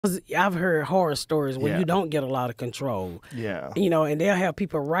I've heard horror stories where Yeah. you don't get a lot of control. Yeah. And they'll have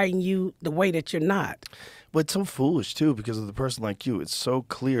people writing you the way that you're not. But it's so foolish, too, because of the person like you. It's so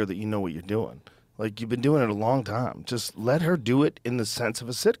clear that you know what you're doing. Like, you've been doing it a long time. Just let her do it in the sense of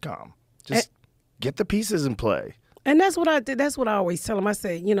a sitcom. Just get the pieces in play. And that's what I did. That's what I always tell them. I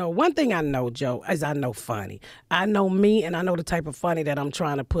said, one thing I know, Joe, is I know funny. I know me, and I know the type of funny that I'm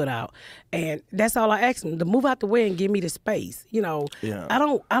trying to put out. And that's all I ask them, to move out the way and give me the space. Yeah. I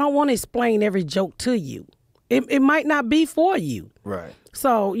don't want to explain every joke to you. It might not be for you. Right.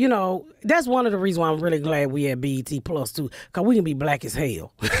 So, that's one of the reasons why I'm really glad we at BET Plus, too, because we can be black as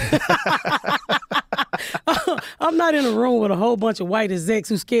hell. I'm not in a room with a whole bunch of white execs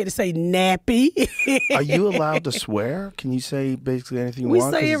who's scared to say nappy. Are you allowed to swear? Can you say basically anything you We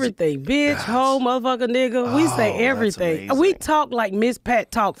want? say everything. Bitch, hoe, motherfucker, nigga. We say everything. That's We amazing. talk like Miss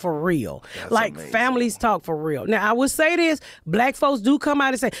Pat talk for real. That's like amazing. families talk for real. Now, I would say this. Black folks do come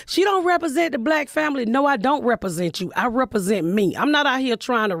out and say, she don't represent the black family. No, I don't represent you. I represent me. I'm not out here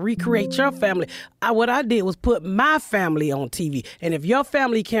trying to recreate your family. What I did was put my family on TV. And if your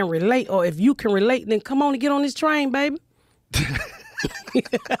family can relate, or if you can relate, then come on and get on this train, baby.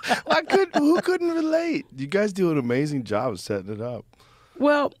 Who couldn't relate? You guys do an amazing job of setting it up.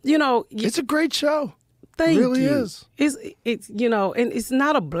 Well, It's a great show. Thank it really you. is. It's and it's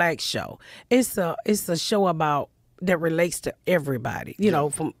not a black show. It's a show about that relates to everybody.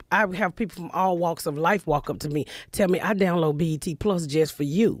 I have people from all walks of life walk up to me, tell me I download BET Plus just for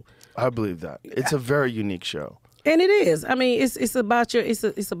you. I believe that. It's a very unique show. And it is. I mean, it's about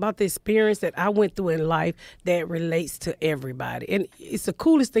it's about the experience that I went through in life that relates to everybody. And it's the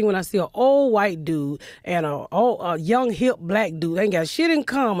coolest thing when I see an old white dude and a young hip black dude. They ain't got shit in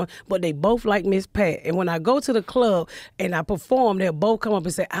common, but they both like Miss Pat. And when I go to the club and I perform, they'll both come up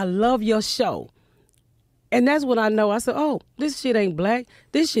and say, "I love your show." And that's when I know. I said, "Oh, this shit ain't black.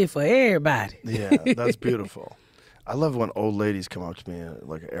 This shit for everybody." Yeah, that's beautiful. I love when old ladies come up to me at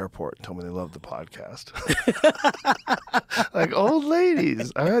like an airport and tell me they love the podcast. Like old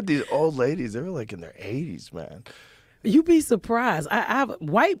ladies. I had these old ladies. They were like in their 80s, man. You'd be surprised. I have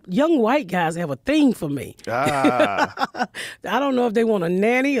young white guys have a thing for me. Ah, I don't know if they want a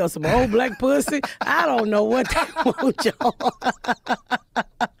nanny or some old black pussy. I don't know what they want, Joe.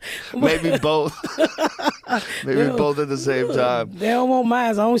 maybe both. Maybe both at the same time. They don't want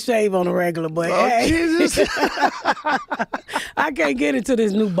mine. I don't shave on the regular, but Oh, hey, Jesus. I can't get into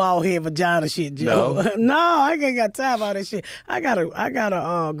this new bald head vagina shit, Joe. No? No, I ain't got time for all that shit. I got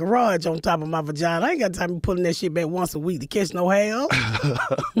a garage on top of my vagina. I ain't got time to pulling that shit back once a week to catch no hair.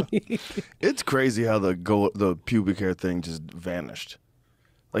 It's crazy how the pubic hair thing just vanished.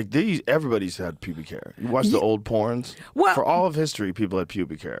 Like everybody's had pubic hair. You watch the old porns. Well- For all of history, people had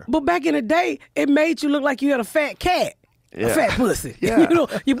pubic hair. But back in the day, it made you look like you had a fat cat. A Yeah. fat pussy. Yeah.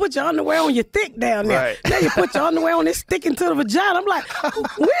 You put your underwear on your thick down there. Right. Now you put your underwear on it sticking to the vagina. I'm like,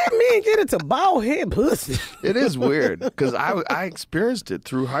 where men get into bald head pussy? It is weird because I experienced it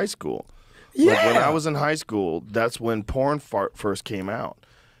through high school. Yeah. Like when I was in high school, that's when porn first came out.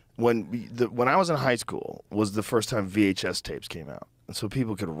 When I was in high school was the first time VHS tapes came out, and so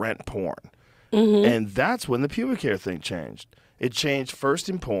people could rent porn. Mm-hmm. And that's when the pubic hair thing changed. It changed first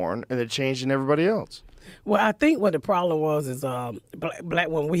in porn, and it changed in everybody else. Well, I think what the problem was is black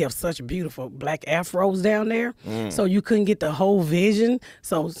when we have such beautiful black afros down there, so you couldn't get the whole vision.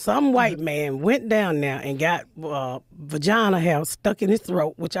 So some white man went down there and got vagina hair stuck in his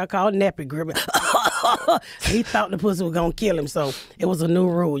throat, which I call nappy grip. He thought the pussy was gonna kill him, so it was a new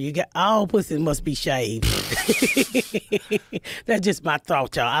rule. You got all pussies must be shaved. That's just my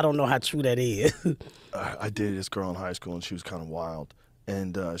thought, y'all. I don't know how true that is. I dated this girl in high school, and she was kind of wild.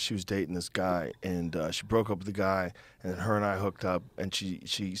 And she was dating this guy, and she broke up with the guy, and then her and I hooked up. And she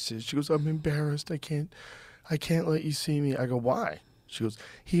said, she goes, "I'm embarrassed. I can't let you see me." I go, "Why?" She goes,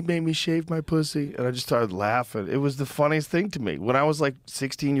 "He made me shave my pussy," and I just started laughing. It was the funniest thing to me. When I was like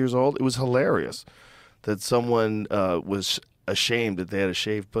 16 years old, it was hilarious that someone was ashamed that they had a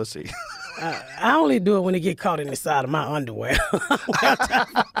shaved pussy. I only do it when it get caught in the side of my underwear.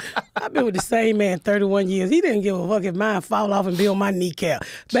 I've been with the same man 31 years. He didn't give a fuck if mine fall off and be on my kneecap.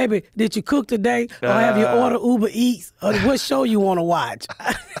 Baby, did you cook today? Or have you ordered Uber Eats? Or what show you want to watch?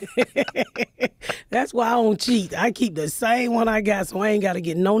 That's why I don't cheat. I keep the same one I got, so I ain't got to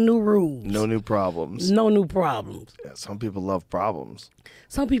get no new rules. No new problems. No new problems. Yeah, some people love problems.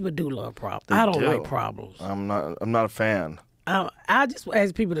 Some people do love problems. They I don't do. like problems. I'm not a fan. I just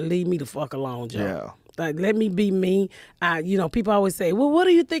ask people to leave me the fuck alone, Joe. Yeah. Like, let me be me. People always say, well, what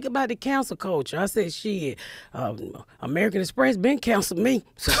do you think about the cancel culture? I said, shit, American Express been canceled me.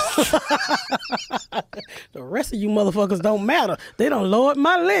 So the rest of you motherfuckers don't matter. They don't lower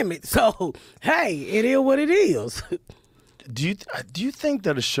my limit. So, hey, it is what it is. Do you think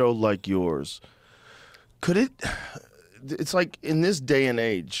that a show like yours, it's like in this day and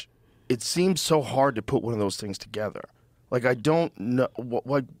age, it seems so hard to put one of those things together. Like, I don't know,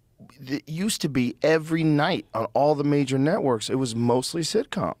 like, it used to be every night on all the major networks, it was mostly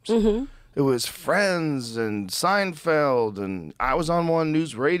sitcoms. Mm-hmm. It was Friends and Seinfeld, and I was on one,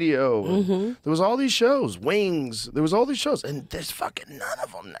 News Radio. Mm-hmm. There was all these shows, Wings. There was all these shows, and there's fucking none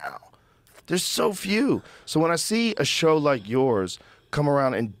of them now. There's so few. So when I see a show like yours come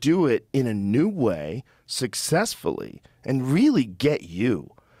around and do it in a new way, successfully, and really get you,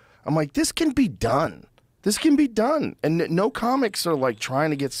 I'm like, this can be done. This can be done, and no comics are like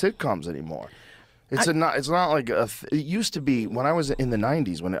trying to get sitcoms anymore. It's not like it used to be when I was in the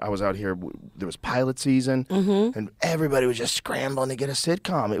 '90s. When I was out here, there was pilot season, and everybody was just scrambling to get a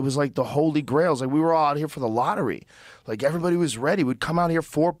sitcom. It was like the holy grails. Like, we were all out here for the lottery. Like, everybody was ready. We'd come out here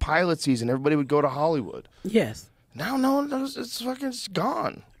for pilot season. Everybody would go to Hollywood. Yes. Now no one knows. It's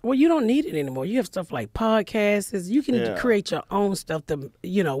gone. Well, you don't need it anymore. You have stuff like podcasts. You can create your own stuff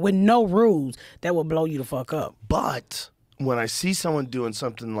with no rules that will blow you the fuck up. But when I see someone doing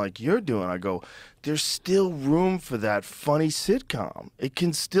something like you're doing, I go, there's still room for that funny sitcom. It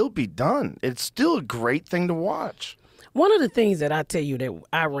can still be done. It's still a great thing to watch. One of the things that I tell you that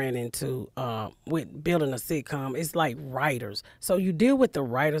I ran into with building a sitcom is like writers. So you deal with the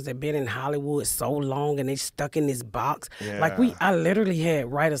writers that been in Hollywood so long and they stuck in this box. Yeah. Like I literally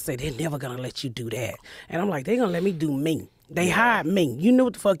had writers say they're never gonna let you do that, and I'm like, they're gonna let me do me. They hired me. You knew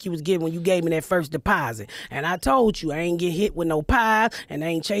what the fuck you was getting when you gave me that first deposit. And I told you I ain't get hit with no pies and I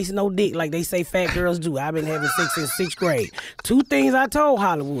ain't chasing no dick like they say fat girls do. I've been having sex since 6th grade. 2 things I told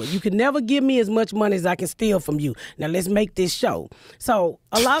Hollywood. You can never give me as much money as I can steal from you. Now let's make this show. So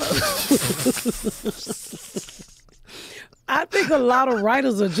a lot of... I think a lot of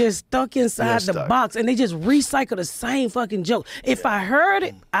writers are just stuck inside the box and they just recycle the same fucking joke. If I heard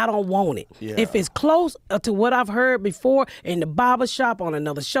it, I don't want it. Yeah. If it's close to what I've heard before in the barber shop on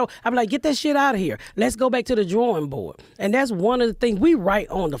another show, I'm like, get that shit out of here. Let's go back to the drawing board. And that's one of the things we write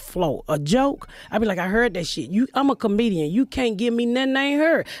on the floor. A joke, I be like, I heard that shit. I'm a comedian. You can't give me nothing I ain't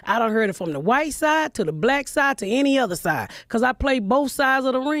heard. I done heard it from the white side to the black side to any other side because I play both sides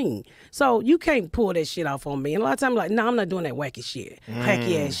of the ring. So you can't pull that shit off on me. And a lot of times I'm like, no, I'm not doing that wacky shit,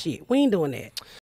 hacky ass shit. We ain't doing that.